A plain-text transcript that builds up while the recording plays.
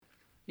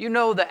You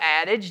know the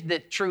adage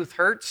that truth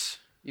hurts.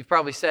 You've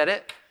probably said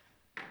it.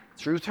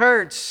 Truth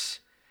hurts.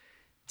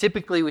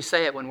 Typically, we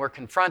say it when we're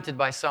confronted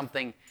by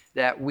something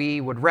that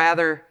we would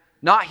rather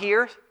not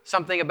hear,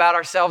 something about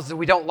ourselves that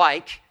we don't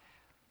like.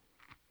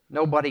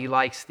 Nobody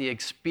likes the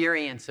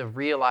experience of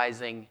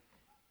realizing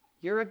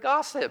you're a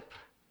gossip,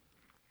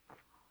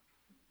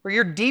 or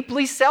you're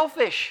deeply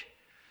selfish,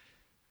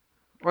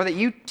 or that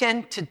you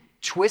tend to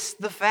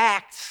twist the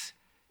facts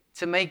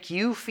to make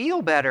you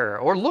feel better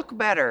or look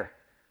better.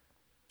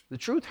 The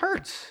truth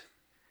hurts.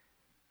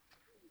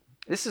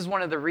 This is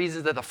one of the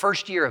reasons that the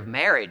first year of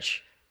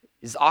marriage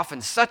is often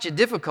such a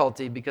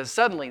difficulty, because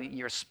suddenly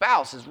your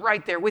spouse is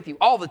right there with you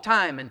all the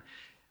time and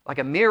like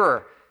a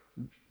mirror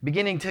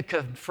beginning to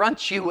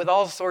confront you with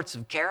all sorts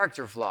of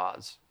character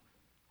flaws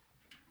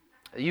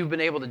that you've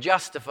been able to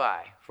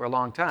justify for a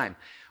long time.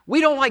 We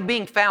don't like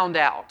being found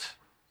out,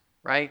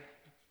 right?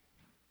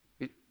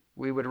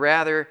 We would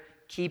rather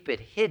keep it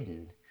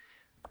hidden.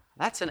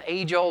 That's an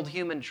age-old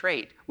human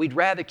trait. We'd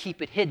rather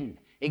keep it hidden.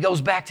 It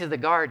goes back to the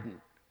garden.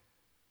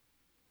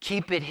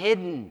 Keep it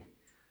hidden.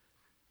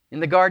 In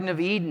the Garden of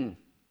Eden,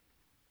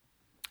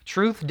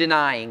 truth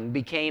denying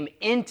became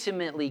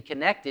intimately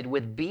connected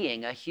with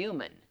being a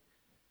human.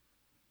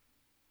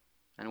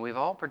 And we've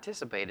all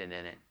participated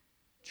in it.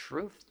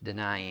 Truth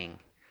denying.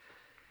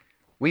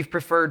 We've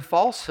preferred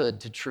falsehood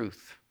to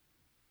truth.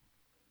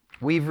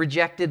 We've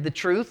rejected the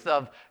truth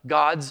of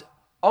God's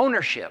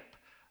ownership,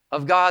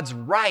 of God's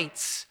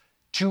rights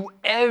to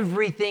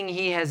everything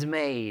He has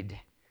made,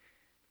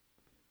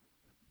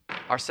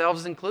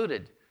 ourselves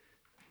included.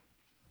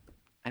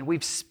 And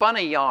we've spun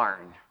a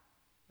yarn.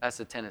 That's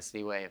a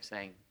Tennessee way of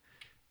saying,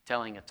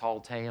 telling a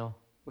tall tale.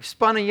 We've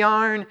spun a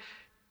yarn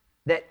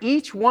that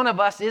each one of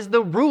us is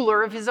the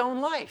ruler of his own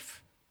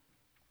life.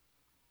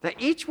 That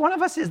each one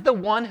of us is the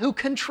one who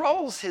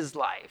controls his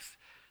life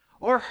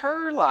or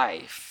her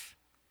life.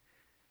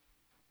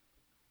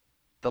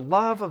 The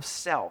love of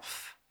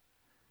self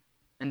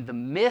and the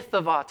myth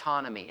of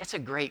autonomy. It's a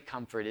great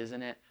comfort,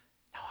 isn't it?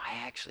 No,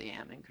 I actually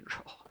am in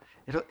control.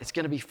 It's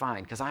going to be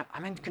fine because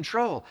I'm in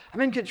control.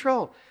 I'm in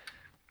control.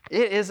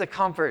 It is a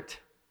comfort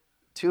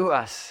to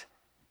us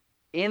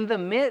in the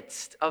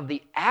midst of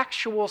the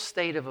actual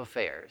state of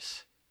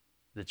affairs,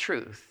 the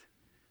truth,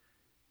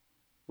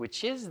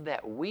 which is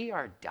that we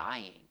are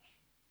dying.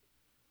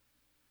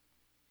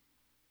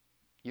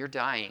 You're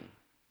dying.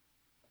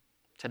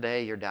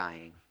 Today you're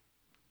dying.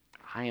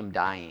 I am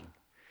dying.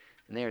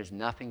 And there is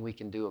nothing we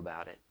can do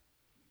about it.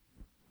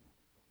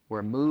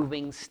 We're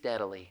moving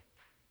steadily,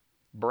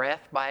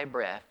 breath by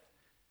breath,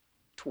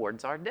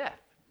 towards our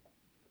death.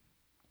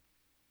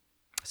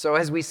 So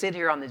as we sit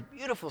here on this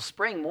beautiful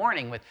spring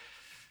morning with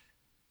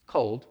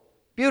cold,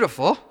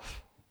 beautiful,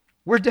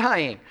 we're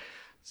dying.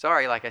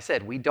 Sorry, like I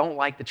said, we don't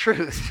like the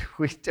truth.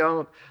 We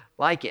don't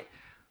like it.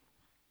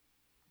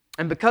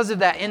 And because of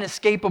that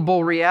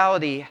inescapable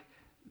reality,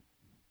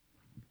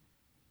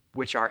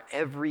 which our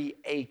every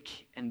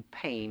ache and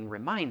pain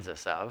reminds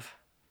us of,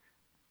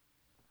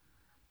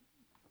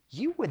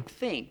 you would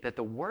think that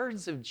the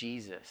words of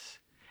Jesus,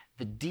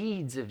 the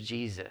deeds of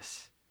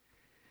Jesus,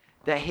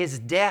 that His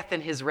death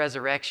and His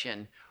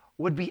resurrection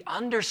would be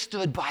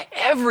understood by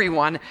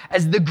everyone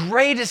as the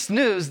greatest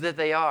news that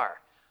they are.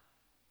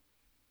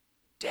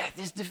 Death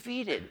is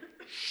defeated.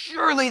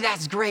 Surely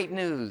that's great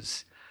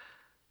news.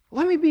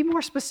 Let me be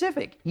more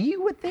specific.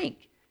 You would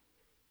think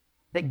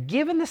that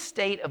given the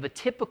state of a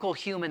typical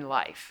human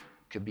life,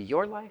 could be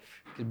your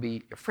life, could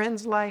be your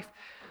friend's life,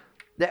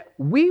 that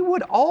we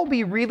would all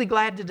be really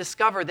glad to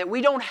discover that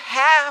we don't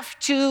have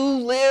to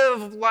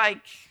live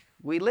like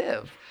we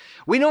live.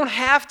 We don't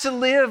have to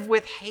live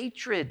with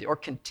hatred or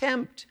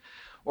contempt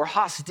or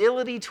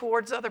hostility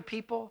towards other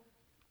people.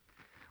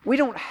 We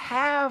don't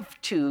have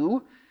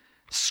to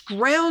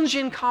scrounge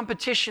in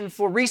competition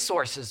for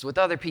resources with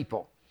other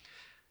people,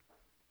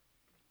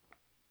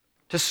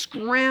 to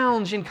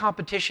scrounge in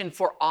competition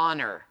for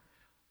honor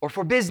or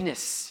for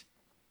business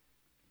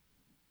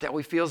that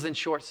we feel is in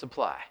short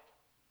supply.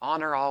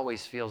 Honor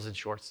always feels in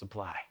short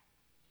supply.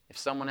 If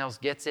someone else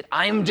gets it,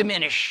 I'm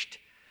diminished.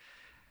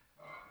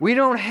 We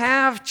don't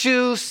have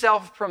to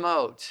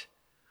self-promote.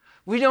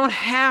 We don't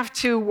have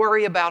to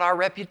worry about our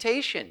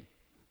reputation.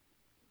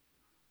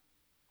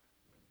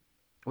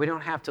 We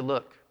don't have to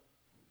look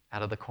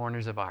out of the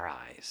corners of our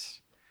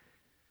eyes.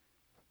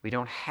 We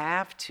don't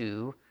have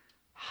to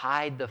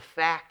hide the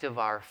fact of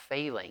our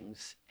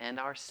failings and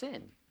our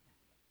sin.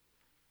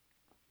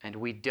 And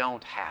we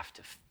don't have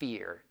to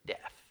fear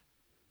death.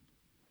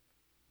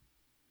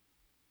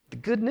 The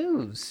good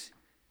news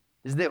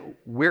is that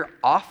we're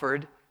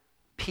offered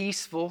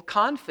peaceful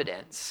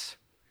confidence.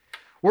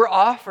 We're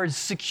offered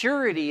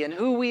security in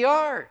who we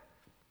are.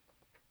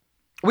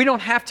 We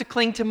don't have to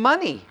cling to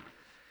money.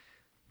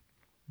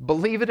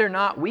 Believe it or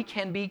not, we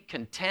can be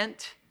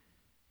content,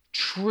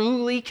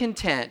 truly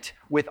content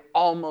with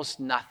almost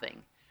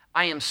nothing.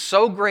 I am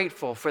so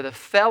grateful for the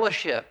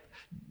fellowship,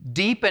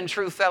 deep and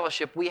true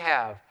fellowship we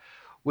have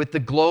with the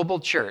global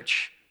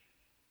church.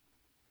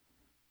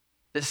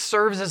 This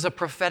serves as a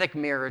prophetic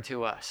mirror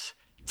to us.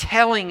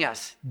 telling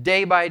us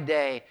day by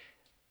day,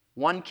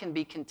 one can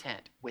be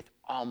content with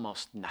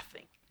almost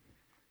nothing.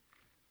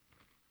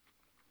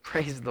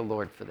 Praise the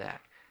Lord for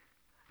that.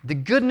 The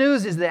good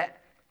news is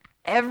that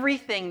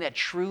everything that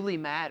truly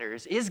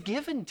matters is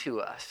given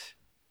to us.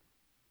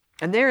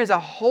 And there is a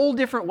whole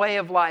different way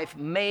of life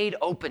made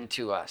open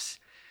to us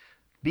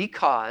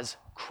because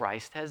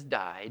Christ has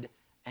died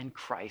and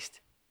Christ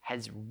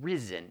has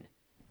risen,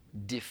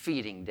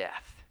 defeating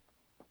death.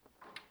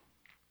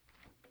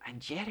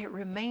 And yet it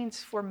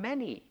remains for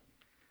many,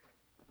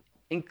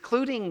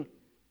 including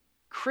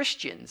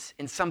Christians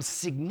in some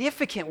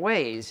significant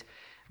ways,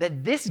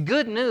 that this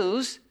good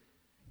news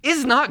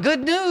is not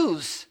good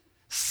news.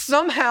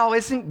 Somehow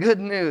isn't good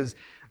news.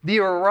 The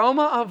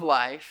aroma of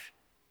life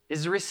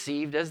is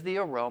received as the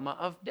aroma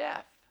of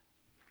death.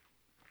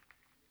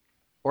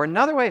 Or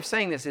another way of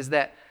saying this is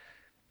that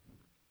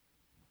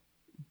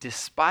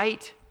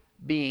despite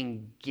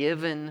being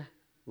given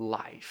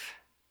life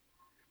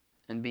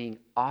and being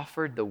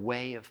offered the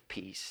way of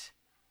peace,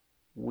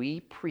 we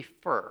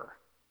prefer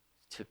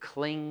to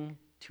cling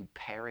to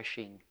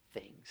perishing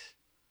things.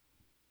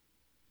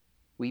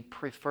 We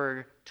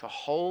prefer to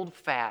hold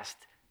fast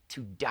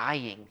to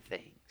dying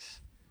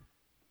things.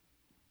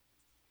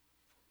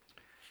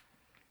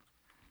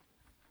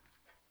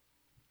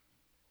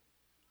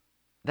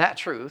 That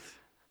truth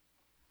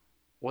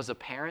was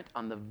apparent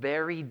on the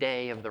very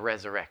day of the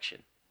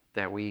resurrection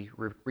that we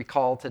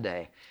recall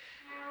today.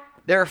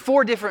 There are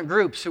 4 different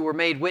groups who were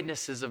made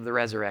witnesses of the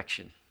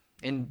resurrection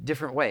in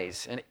different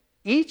ways, and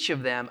each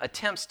of them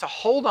attempts to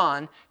hold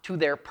on to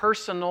their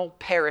personal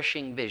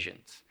perishing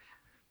visions.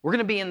 We're going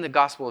to be in the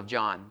Gospel of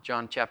John,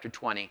 John chapter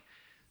 20,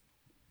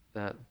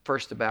 the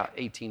first about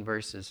 18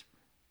 verses.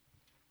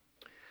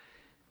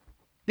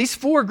 These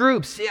 4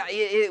 groups,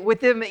 with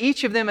them,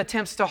 each of them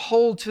attempts to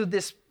hold to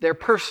their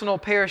personal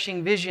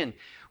perishing vision.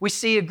 We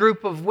see a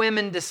group of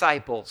women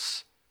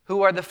disciples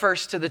who are the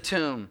first to the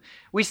tomb.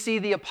 We see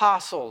the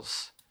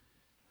apostles.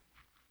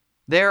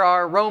 There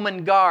are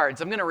Roman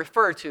guards. I'm going to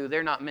refer to,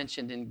 they're not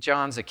mentioned in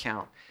John's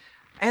account.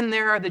 And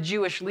there are the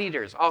Jewish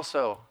leaders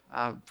also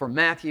for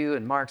Matthew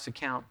and Mark's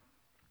account.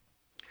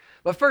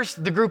 But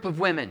first, the group of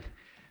women.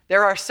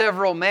 There are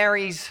several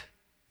Marys.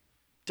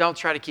 Don't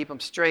try to keep them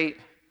straight.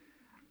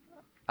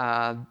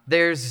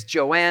 There's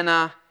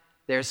Joanna.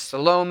 There's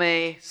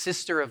Salome,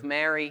 sister of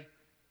Mary,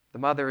 the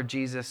mother of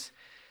Jesus.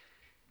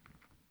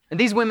 And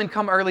these women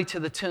come early to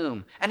the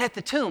tomb. And at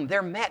the tomb,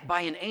 they're met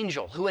by an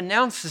angel who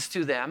announces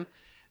to them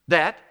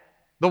that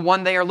the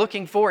one they are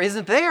looking for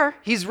isn't there.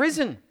 He's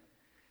risen.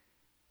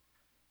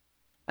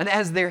 And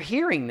as they're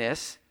hearing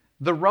this,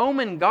 the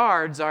Roman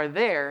guards are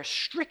there,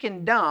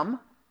 stricken dumb,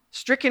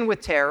 stricken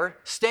with terror,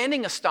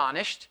 standing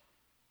astonished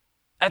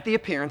at the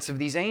appearance of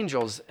these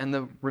angels and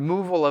the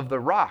removal of the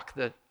rock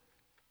that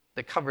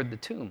covered the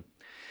tomb.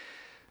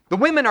 The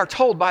women are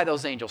told by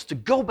those angels to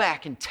go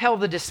back and tell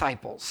the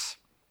disciples.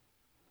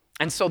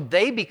 And so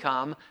they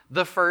become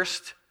the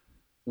first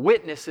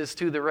witnesses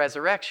to the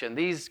resurrection.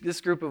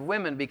 This group of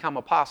women become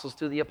apostles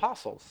to the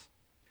apostles.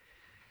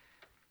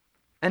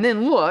 And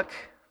then look,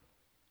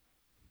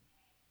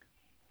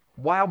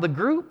 while the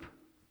group,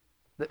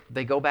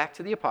 they go back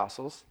to the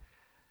apostles,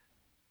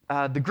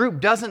 the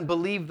group doesn't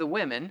believe the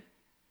women.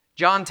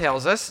 John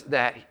tells us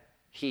that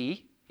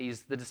he's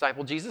the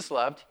disciple Jesus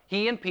loved,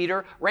 he and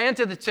Peter ran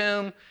to the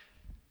tomb.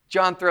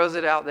 John throws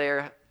it out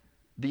there.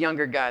 The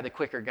younger guy, the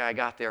quicker guy,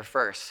 got there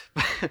first,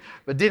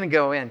 but didn't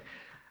go in.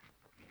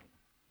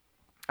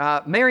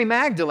 Mary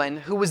Magdalene,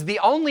 who was the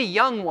only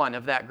young one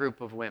of that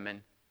group of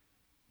women,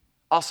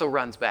 also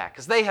runs back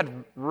because they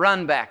had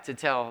run back to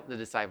tell the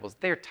disciples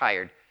they're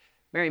tired.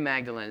 Mary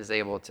Magdalene is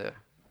able to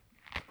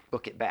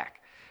book it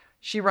back.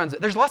 She runs.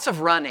 There's lots of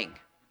running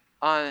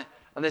on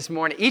this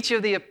morning. Each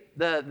of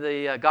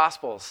the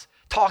Gospels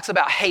talks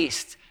about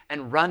haste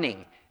and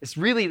running. It's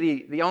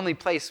really the only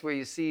place where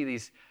you see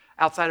these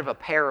outside of a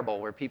parable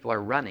where people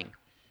are running.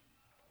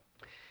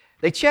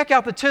 They check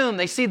out the tomb.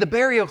 They see the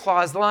burial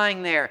cloths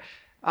lying there,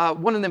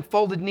 one of them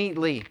folded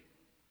neatly,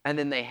 and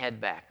then they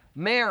head back.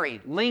 Mary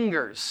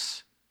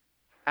lingers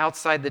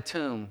outside the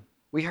tomb.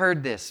 We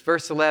heard this,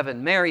 verse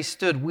 11. Mary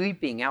stood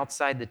weeping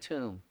outside the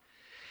tomb.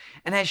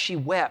 And as she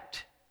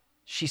wept,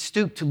 she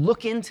stooped to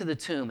look into the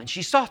tomb, and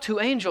she saw 2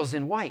 angels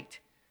in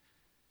white,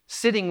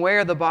 sitting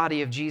where the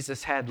body of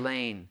Jesus had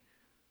lain.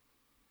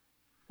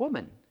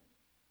 Woman,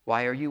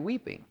 why are you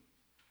weeping?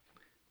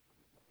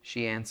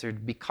 She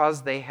answered,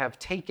 because they have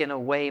taken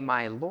away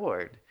my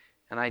Lord,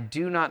 and I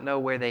do not know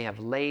where they have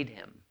laid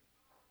him.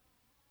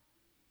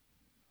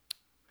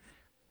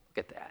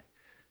 Look at that.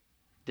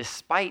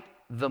 Despite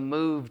the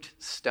moved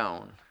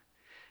stone,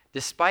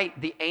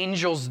 despite the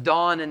angel's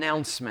dawn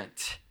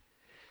announcement,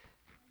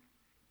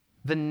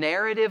 the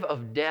narrative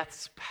of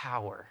death's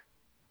power,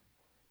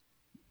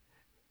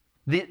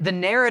 the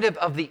narrative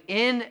of the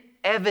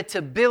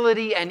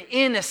inevitability and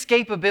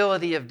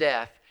inescapability of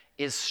death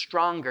is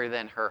stronger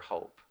than her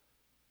hope.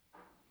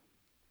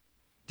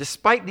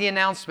 Despite the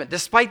announcement,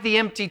 despite the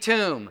empty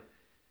tomb,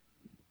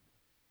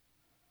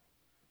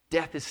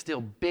 death is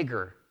still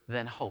bigger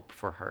than hope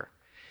for her.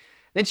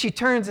 Then she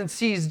turns and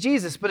sees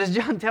Jesus, but as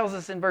John tells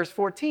us in verse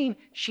 14,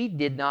 she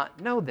did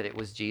not know that it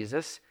was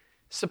Jesus,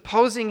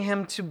 supposing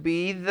him to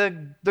be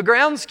the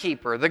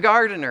groundskeeper, the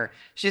gardener.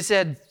 She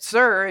said,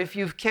 "Sir, if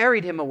you've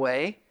carried him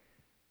away,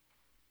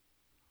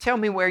 tell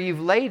me where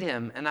you've laid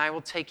him, and I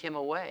will take him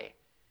away."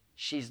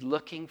 She's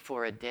looking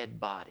for a dead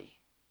body.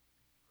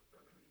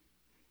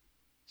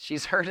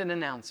 She's heard an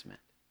announcement.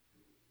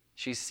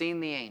 She's seen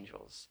the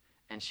angels,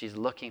 and she's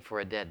looking for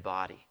a dead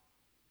body.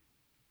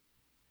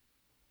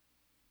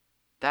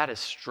 That is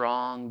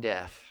strong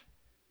death.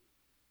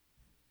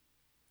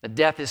 The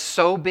death is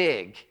so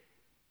big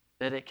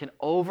that it can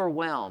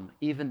overwhelm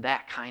even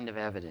that kind of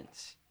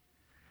evidence.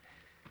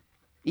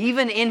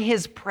 Even in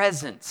his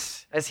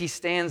presence, as he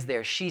stands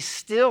there, she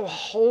still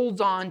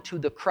holds on to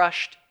the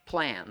crushed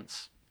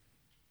plans.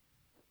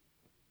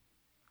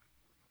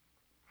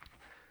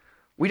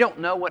 We don't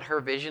know what her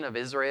vision of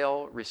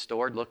Israel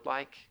restored looked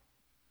like,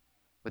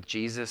 with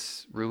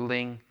Jesus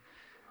ruling.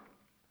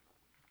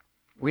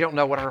 We don't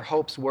know what her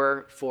hopes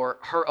were for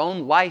her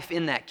own life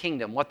in that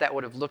kingdom, what that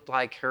would have looked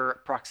like,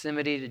 her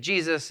proximity to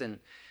Jesus and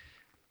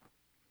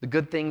the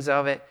good things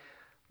of it.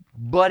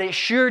 But it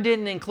sure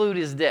didn't include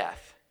his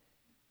death.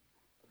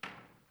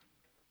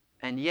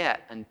 And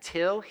yet,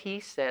 until he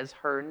says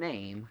her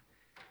name,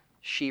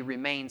 she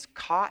remains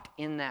caught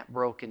in that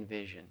broken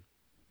vision.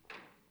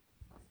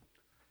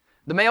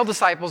 The male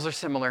disciples are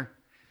similar.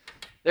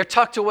 They're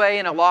tucked away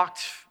in a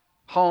locked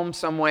home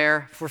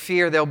somewhere for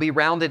fear they'll be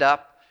rounded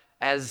up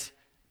as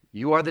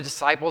you are the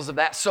disciples of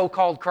that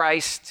so-called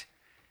Christ.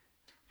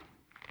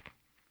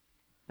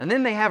 And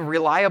then they have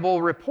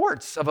reliable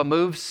reports of a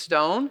moved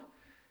stone,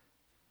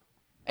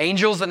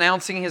 angels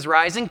announcing his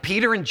rising.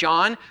 Peter and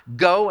John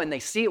go and they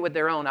see it with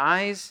their own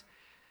eyes,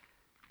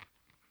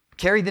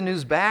 carry the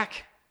news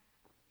back.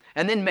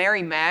 And then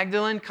Mary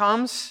Magdalene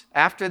comes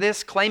after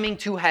this, claiming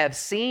to have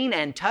seen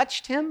and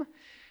touched him,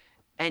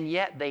 and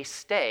yet they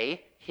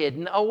stay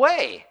hidden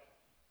away.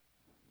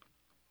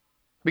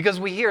 Because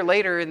we hear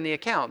later in the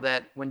account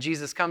that when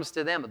Jesus comes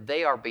to them,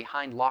 they are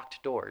behind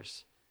locked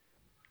doors.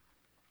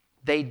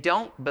 They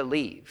don't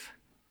believe.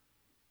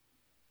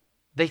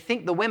 They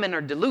think the women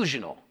are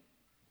delusional.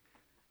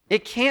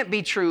 It can't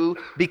be true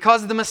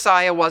because the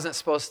Messiah wasn't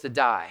supposed to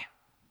die.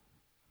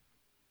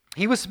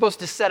 He was supposed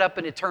to set up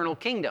an eternal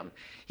kingdom.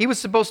 He was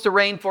supposed to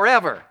reign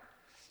forever.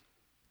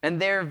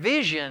 And their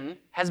vision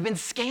has been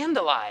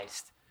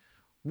scandalized.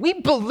 We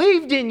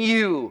believed in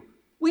you.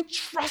 We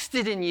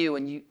trusted in you,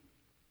 and you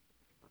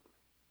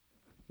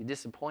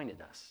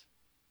disappointed us.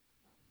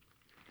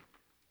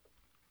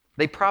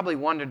 They probably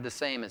wondered the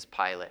same as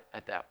Pilate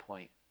at that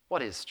point.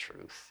 What is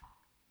truth?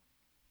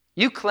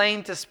 You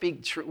claim to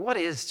speak truth. What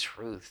is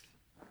truth?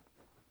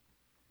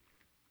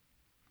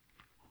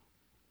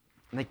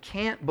 And they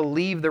can't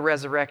believe the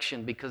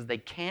resurrection because they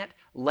can't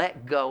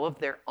let go of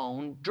their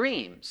own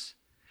dreams.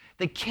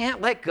 They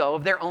can't let go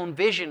of their own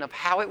vision of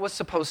how it was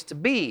supposed to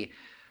be.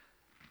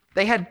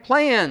 They had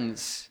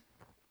plans.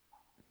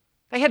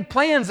 They had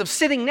plans of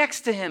sitting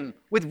next to him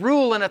with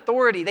rule and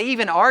authority. They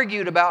even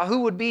argued about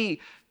who would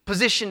be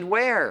positioned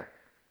where.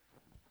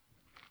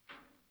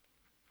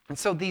 And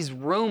so these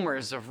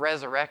rumors of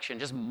resurrection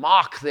just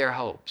mock their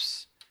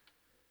hopes.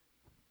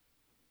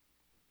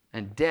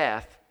 And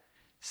death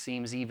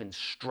seems even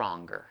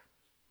stronger.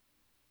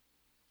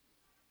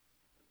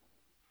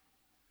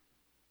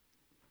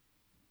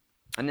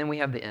 And then we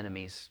have the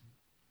enemies,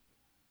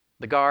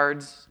 the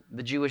guards,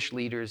 the Jewish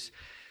leaders.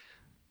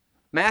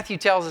 Matthew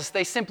tells us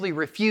they simply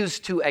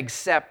refused to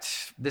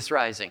accept this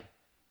rising.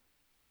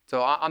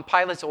 So on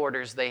Pilate's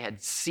orders, they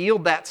had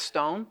sealed that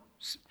stone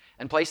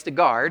and placed a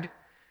guard,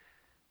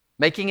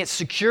 making it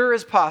secure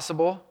as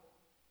possible.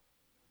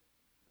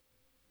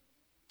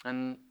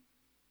 And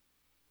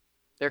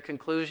their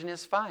conclusion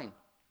is fine.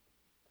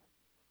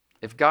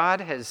 If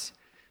God has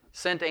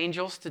sent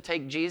angels to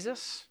take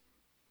Jesus,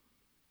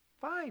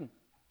 fine.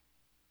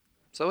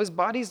 So his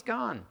body's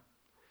gone.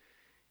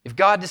 If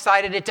God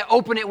decided to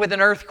open it with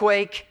an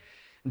earthquake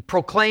and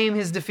proclaim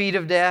his defeat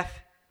of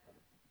death,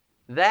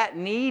 that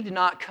need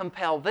not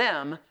compel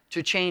them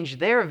to change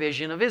their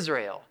vision of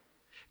Israel.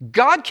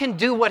 God can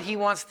do what he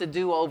wants to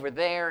do over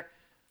there.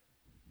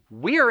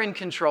 We are in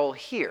control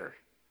here.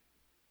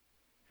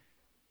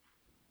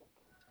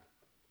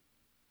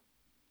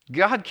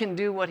 God can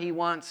do what he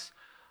wants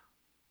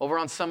over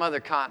on some other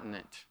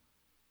continent.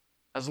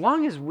 As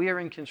long as we're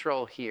in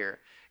control here.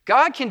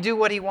 God can do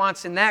what he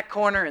wants in that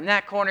corner and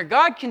that corner.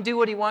 God can do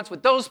what he wants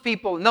with those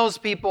people and those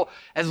people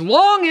as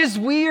long as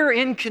we're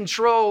in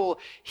control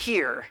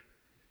here.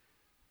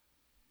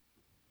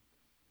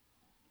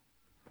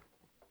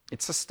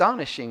 It's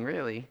astonishing,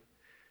 really.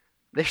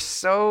 They're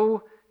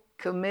so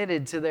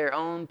committed to their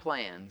own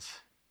plans.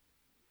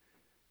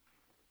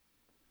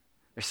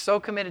 They're so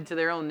committed to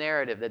their own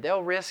narrative that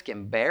they'll risk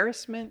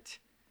embarrassment.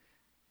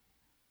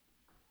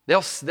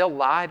 They'll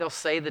lie. They'll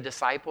say the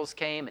disciples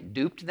came and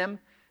duped them.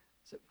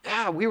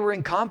 So, we were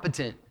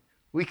incompetent.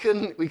 We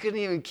couldn't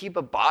even keep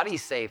a body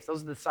safe.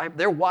 Those disciples,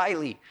 they're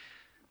wily.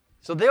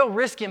 So they'll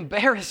risk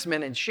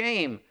embarrassment and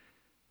shame.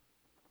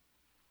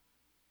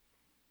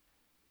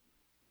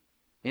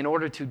 in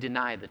order to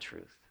deny the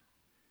truth.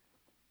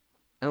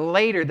 And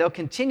later, they'll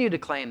continue to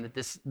claim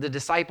that the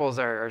disciples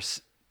are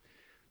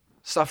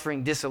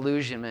suffering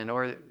disillusionment,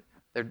 or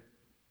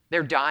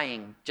they're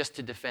dying just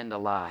to defend a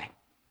lie.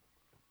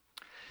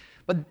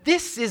 But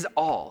this is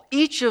all,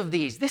 each of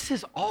these, this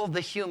is all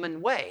the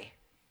human way.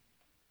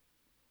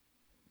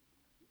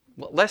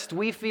 Lest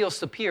we feel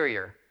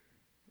superior,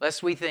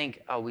 lest we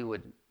think, oh, we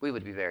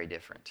would be very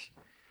different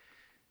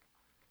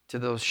to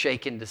those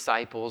shaken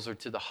disciples, or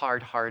to the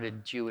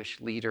hard-hearted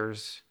Jewish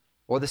leaders,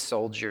 or the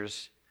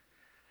soldiers.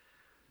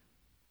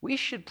 We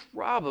should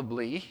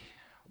probably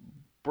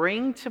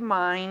bring to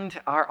mind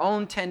our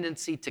own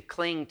tendency to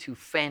cling to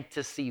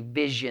fantasy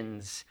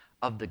visions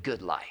of the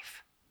good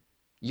life.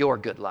 Your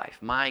good life,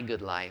 my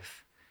good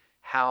life,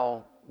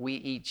 how we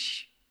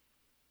each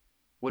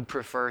would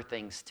prefer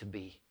things to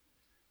be.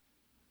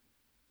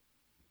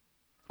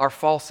 Our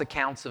false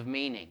accounts of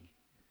meaning,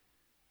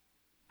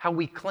 how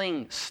we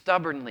cling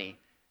stubbornly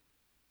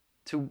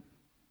to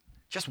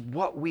just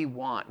what we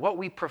want, what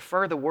we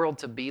prefer the world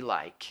to be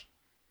like.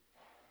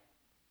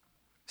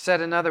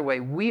 Said another way,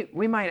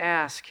 we might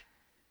ask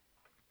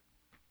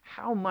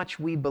how much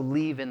we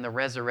believe in the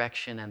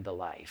resurrection and the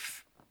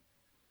life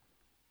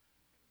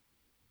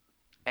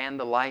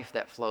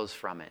that flows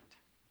from it.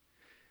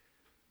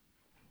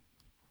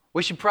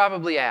 We should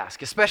probably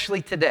ask,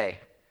 especially today,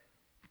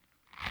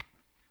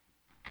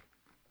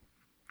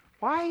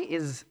 why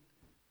is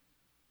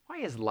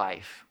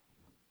life,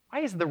 why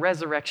is the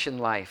resurrection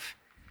life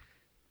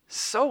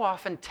so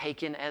often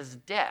taken as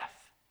death?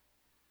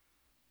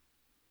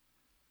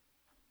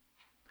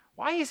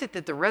 Why is it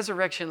that the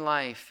resurrection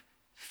life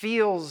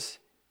feels,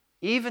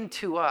 even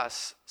to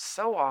us,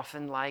 so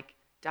often like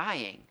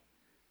dying,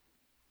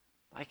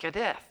 like a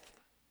death,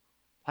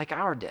 like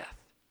our death?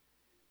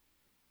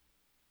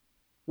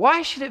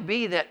 Why should it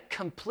be that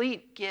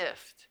complete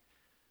gift,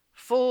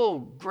 full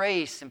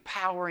grace,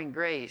 empowering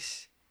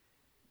grace,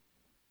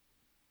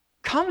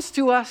 comes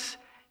to us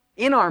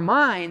in our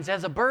minds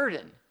as a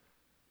burden?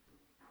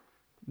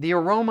 The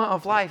aroma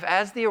of life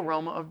as the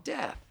aroma of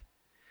death.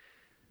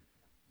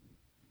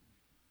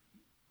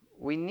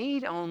 We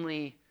need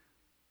only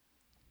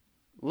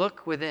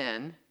look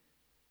within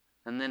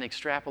and then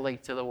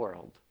extrapolate to the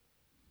world.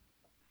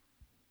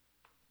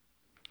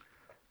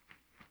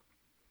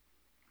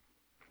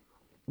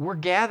 We're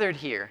gathered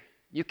here.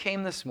 You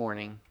came this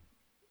morning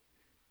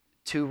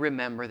to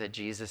remember that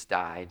Jesus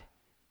died,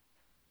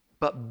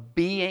 but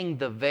being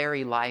the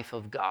very life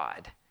of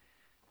God,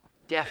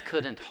 death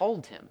couldn't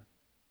hold him.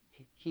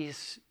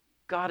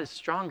 God is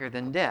stronger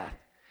than death,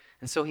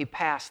 and so he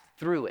passed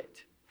through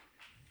it.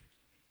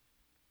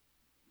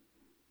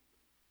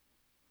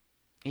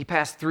 He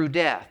passed through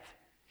death.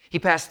 He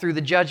passed through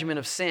the judgment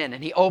of sin,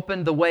 and he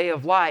opened the way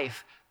of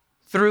life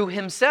through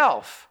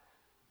himself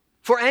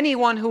for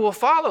anyone who will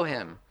follow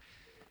him,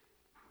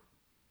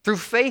 through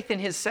faith in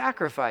his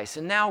sacrifice.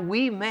 And now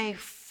we may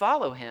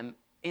follow him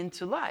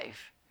into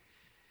life.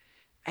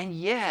 And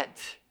yet,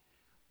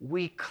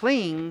 we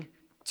cling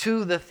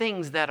to the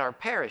things that are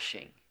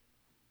perishing.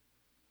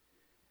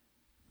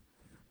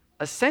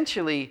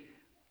 Essentially,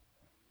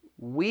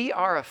 we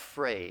are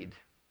afraid.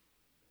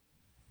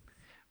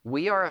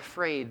 We are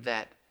afraid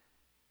that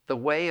the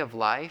way of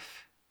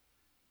life,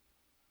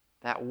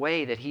 that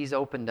way that he's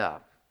opened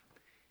up,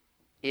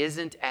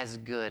 isn't as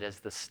good as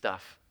the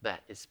stuff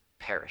that is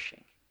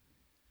perishing.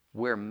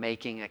 We're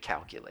making a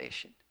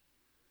calculation.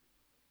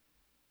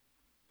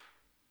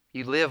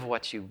 You live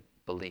what you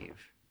believe.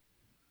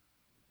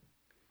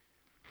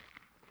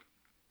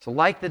 So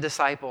like the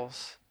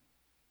disciples,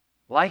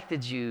 like the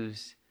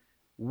Jews,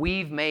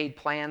 we've made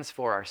plans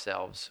for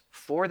ourselves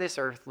for this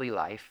earthly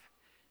life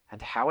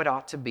and how it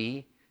ought to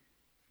be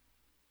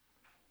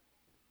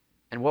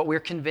and what we're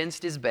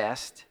convinced is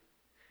best.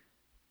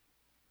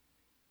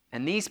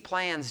 And these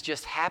plans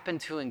just happen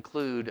to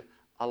include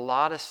a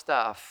lot of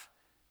stuff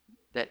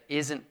that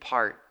isn't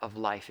part of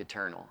life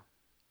eternal.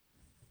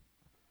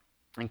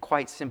 And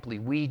quite simply,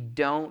 we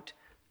don't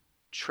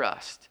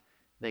trust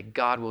that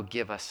God will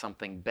give us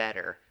something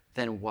better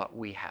than what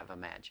we have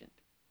imagined.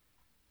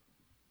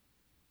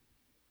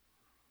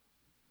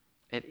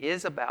 It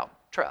is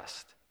about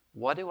trust.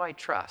 What do I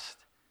trust?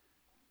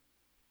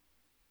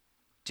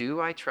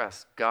 Do I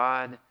trust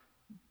God,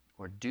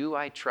 or do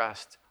I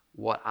trust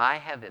what I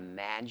have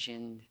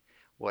imagined,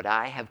 what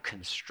I have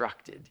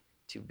constructed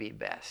to be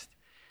best?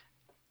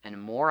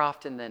 And more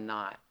often than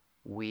not,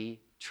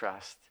 we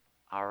trust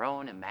our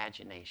own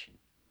imagination.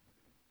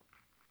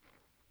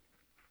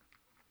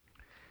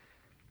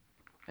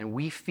 And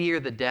we fear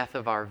the death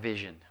of our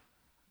vision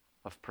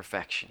of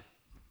perfection.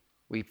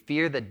 We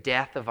fear the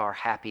death of our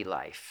happy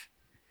life.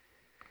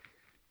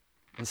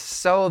 And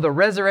so the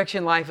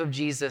resurrection life of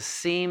Jesus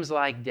seems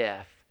like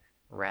death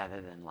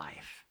rather than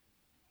life.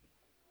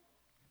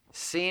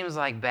 Seems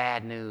like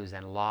bad news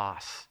and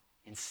loss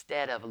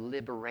instead of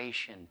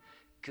liberation,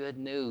 good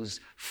news,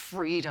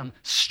 freedom,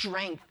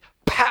 strength,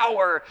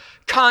 power,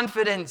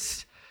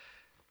 confidence.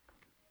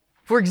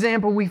 For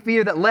example, we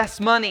fear that less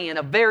money and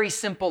a very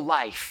simple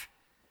life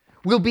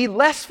will be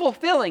less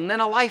fulfilling than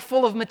a life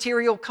full of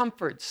material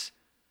comforts.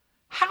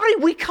 How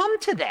did we come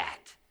to that?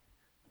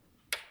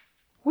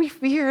 We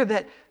fear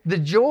that the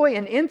joy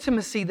and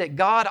intimacy that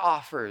God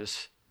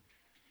offers,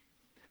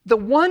 the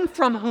one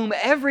from whom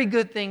every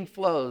good thing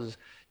flows,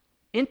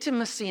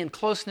 intimacy and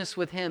closeness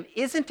with Him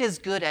isn't as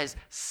good as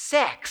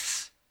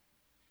sex,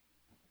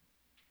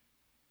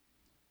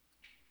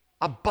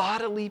 a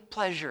bodily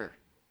pleasure,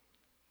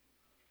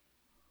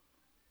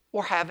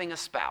 or having a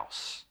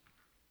spouse,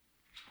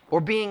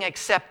 or being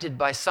accepted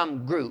by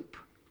some group.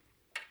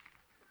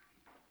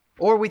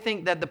 Or we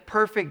think that the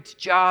perfect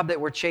job that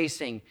we're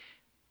chasing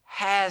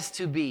has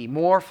to be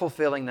more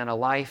fulfilling than a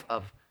life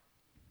of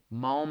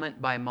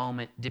moment by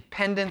moment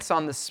dependence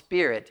on the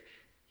Spirit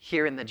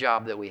here in the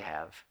job that we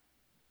have.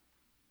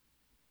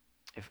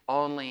 If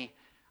only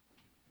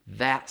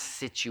that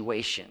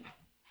situation,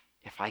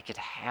 if I could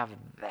have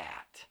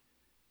that,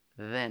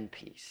 then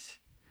peace,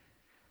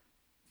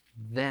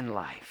 then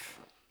life.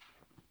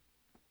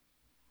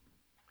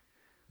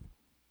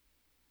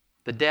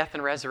 The death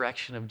and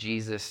resurrection of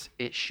Jesus,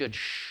 it should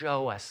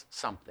show us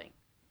something.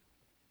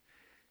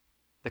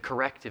 The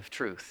corrective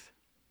truth,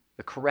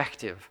 the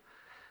corrective,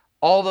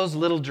 all those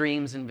little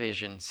dreams and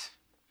visions,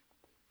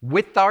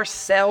 with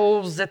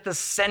ourselves at the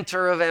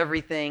center of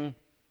everything,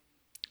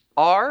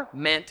 are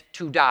meant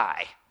to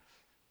die.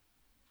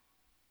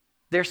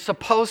 They're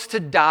supposed to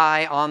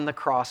die on the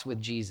cross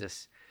with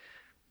Jesus.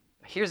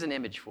 Here's an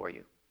image for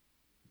you.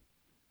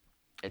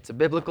 It's a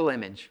biblical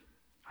image.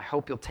 I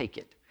hope you'll take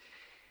it.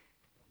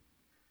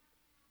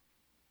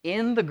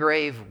 In the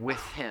grave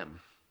with Him,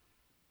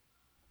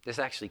 this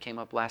actually came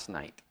up last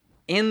night.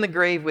 In the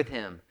grave with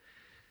Him,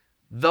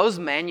 those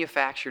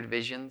manufactured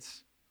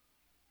visions,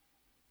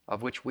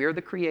 of which we're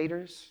the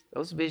creators,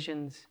 those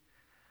visions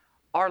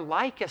are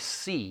like a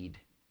seed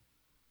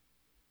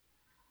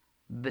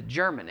that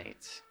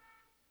germinates.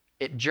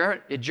 It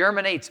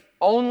germinates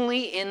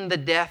only in the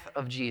death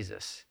of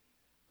Jesus.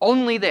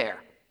 Only there.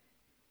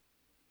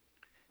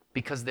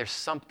 Because there's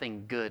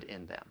something good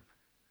in them.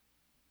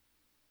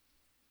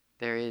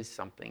 There is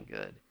something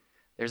good.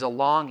 There's a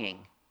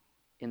longing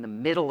in the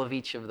middle of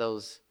each of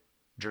those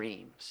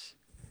dreams.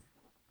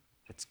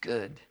 That's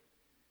good.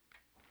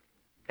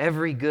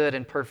 Every good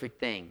and perfect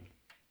thing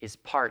is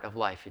part of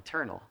life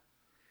eternal.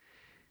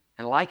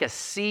 And like a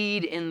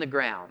seed in the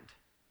ground,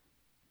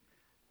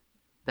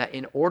 that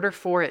in order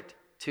for it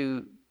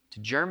to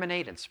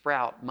germinate and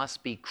sprout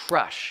must be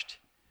crushed,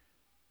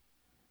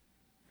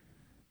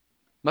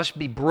 must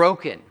be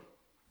broken.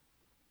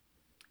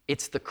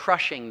 It's the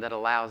crushing that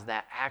allows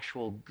that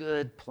actual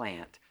good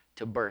plant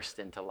to burst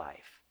into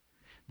life.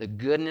 The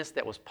goodness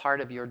that was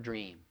part of your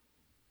dream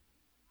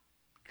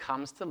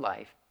comes to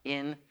life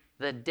in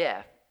the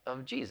death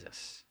of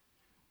Jesus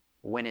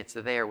when it's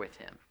there with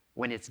Him,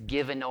 when it's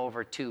given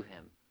over to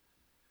Him.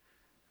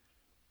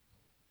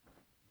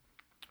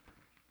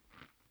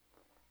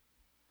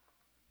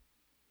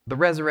 The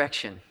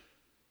resurrection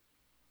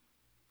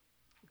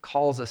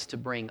calls us to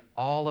bring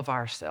all of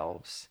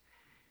ourselves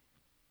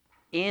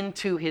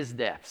into His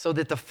death so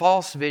that the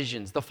false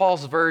visions, the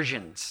false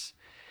versions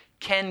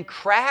can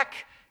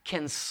crack,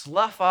 can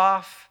slough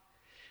off,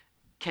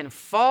 can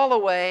fall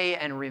away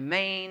and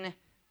remain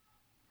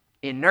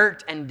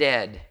inert and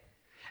dead.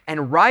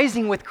 And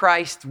rising with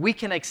Christ, we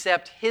can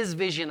accept His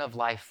vision of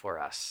life for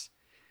us,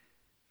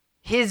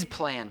 His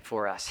plan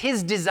for us,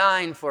 His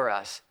design for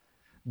us,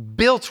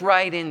 built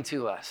right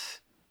into us.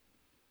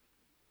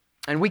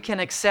 And we can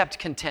accept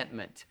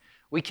contentment.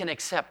 We can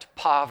accept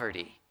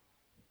poverty.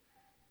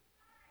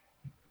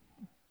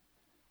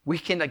 We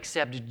can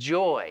accept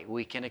joy.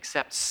 We can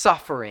accept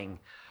suffering,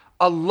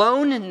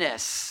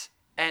 aloneness,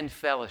 and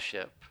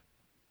fellowship.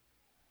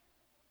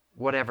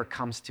 Whatever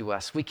comes to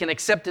us, we can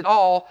accept it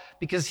all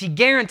because He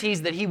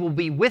guarantees that He will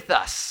be with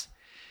us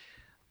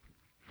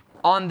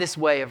on this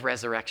way of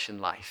resurrection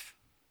life.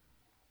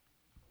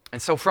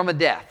 And so from a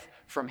death,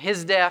 from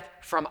His death,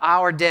 from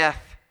our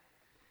death,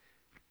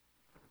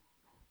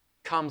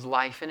 comes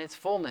life in its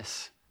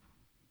fullness.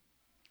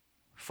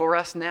 For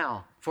us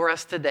now, for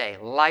us today,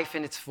 life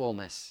in its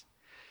fullness.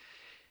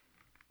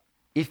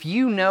 If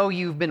you know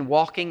you've been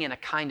walking in a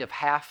kind of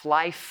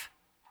half-life,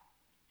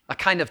 a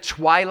kind of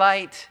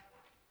twilight,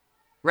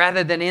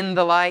 rather than in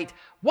the light,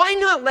 why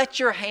not let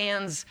your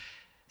hands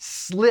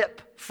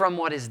slip from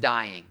what is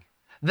dying?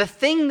 The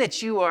thing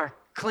that you are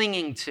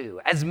clinging to.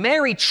 As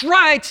Mary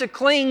tried to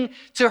cling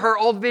to her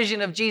old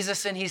vision of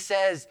Jesus, and He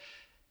says,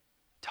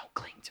 don't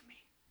cling to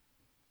me.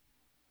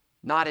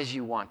 Not as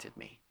you wanted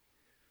me.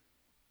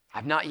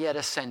 I've not yet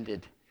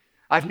ascended.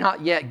 I've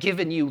not yet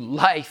given you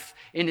life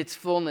in its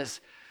fullness.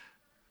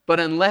 But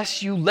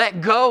unless you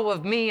let go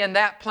of me and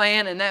that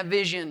plan and that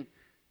vision,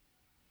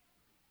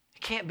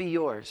 it can't be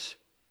yours.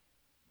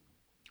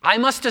 I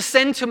must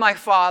ascend to my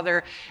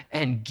Father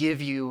and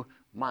give you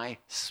my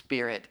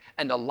Spirit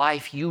and a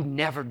life you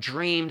never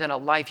dreamed and a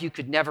life you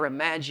could never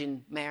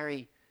imagine,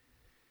 Mary.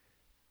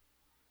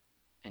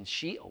 And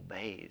she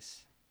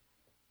obeys.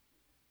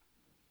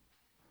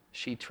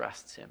 She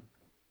trusts Him.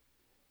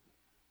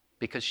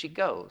 Because she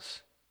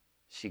goes.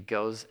 she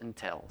goes and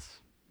tells.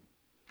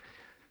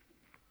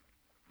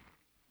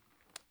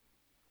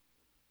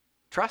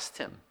 Trust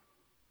him.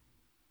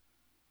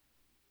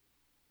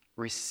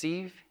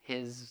 Receive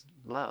his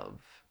love.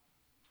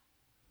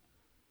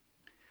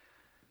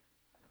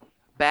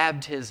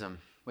 Baptism,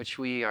 which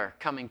we are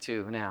coming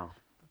to now.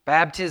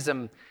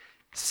 Baptism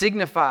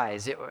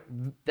signifies,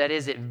 that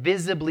is, it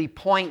visibly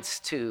points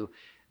to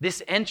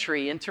this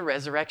entry into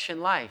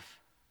resurrection life.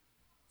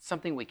 It's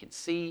something we can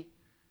see.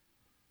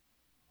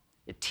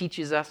 It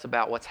teaches us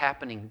about what's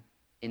happening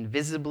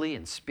invisibly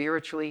and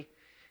spiritually.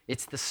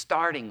 It's the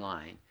starting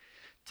line.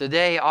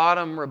 Today,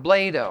 Autumn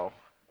Robledo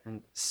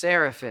and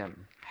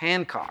Seraphim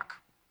Hancock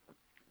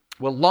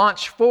will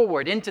launch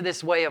forward into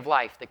this way of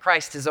life that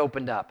Christ has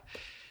opened up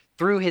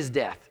through his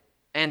death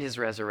and his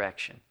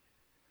resurrection.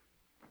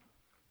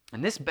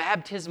 And this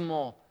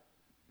baptismal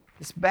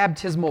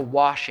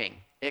washing,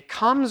 it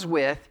comes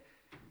with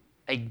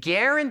a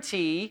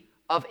guarantee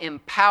of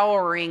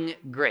empowering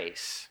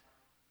grace.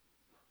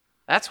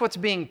 That's what's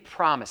being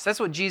promised. That's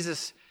what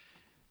Jesus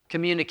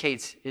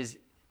communicates is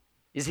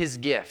his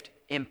gift.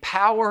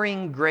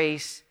 Empowering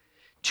grace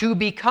to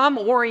become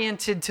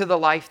oriented to the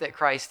life that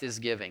Christ is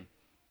giving.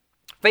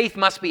 Faith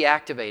must be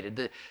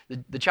activated.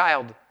 The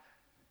child,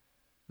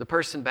 the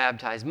person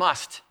baptized,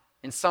 must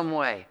in some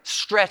way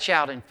stretch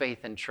out in faith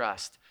and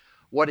trust.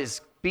 What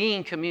is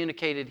being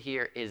communicated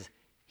here is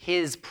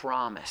his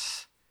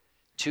promise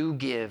to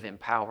give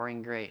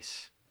empowering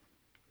grace.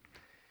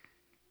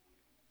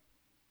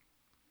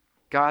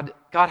 God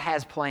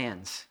has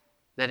plans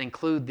that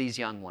include these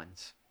young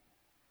ones.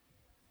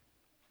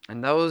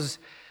 And those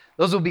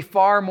will be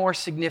far more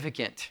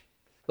significant.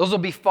 Those will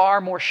be far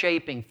more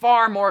shaping,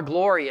 far more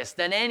glorious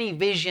than any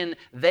vision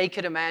they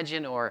could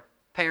imagine or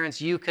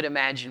parents you could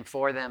imagine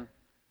for them.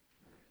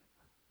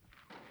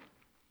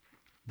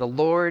 The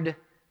Lord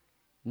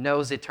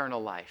knows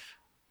eternal life.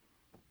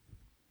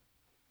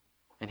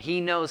 And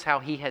he knows how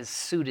he has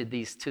suited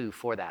these two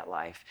for that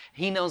life.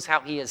 He knows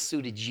how he has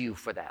suited you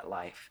for that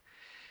life.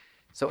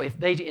 So if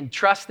they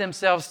entrust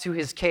themselves to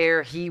his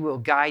care, he will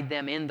guide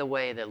them in the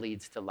way that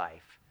leads to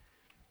life.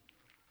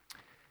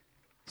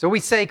 So we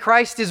say,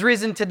 Christ is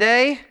risen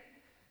today.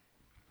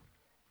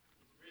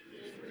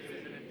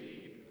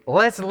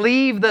 Let's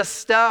leave the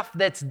stuff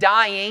that's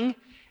dying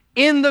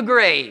in the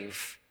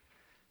grave.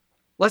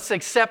 Let's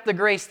accept the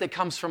grace that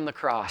comes from the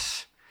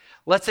cross.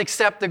 Let's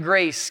accept the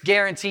grace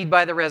guaranteed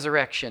by the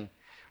resurrection.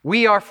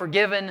 We are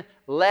forgiven.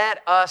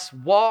 Let us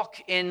walk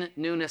in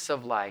newness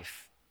of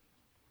life.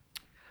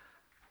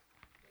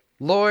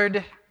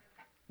 Lord,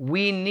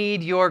 we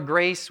need your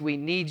grace. We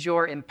need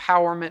your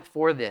empowerment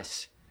for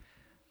this.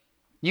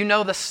 You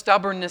know the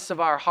stubbornness of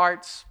our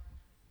hearts.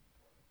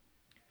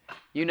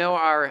 You know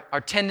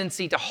our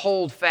tendency to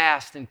hold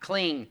fast and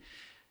cling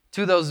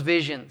to those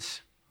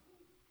visions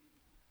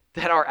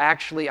that are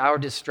actually our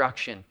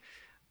destruction.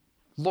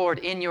 Lord,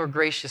 in your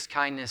gracious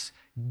kindness,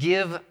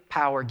 give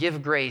power,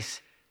 give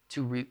grace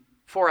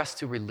for us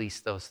to release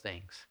those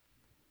things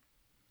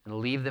and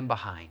leave them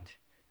behind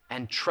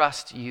and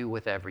trust you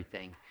with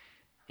everything.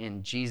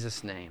 In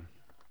Jesus' name,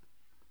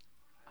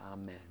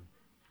 amen.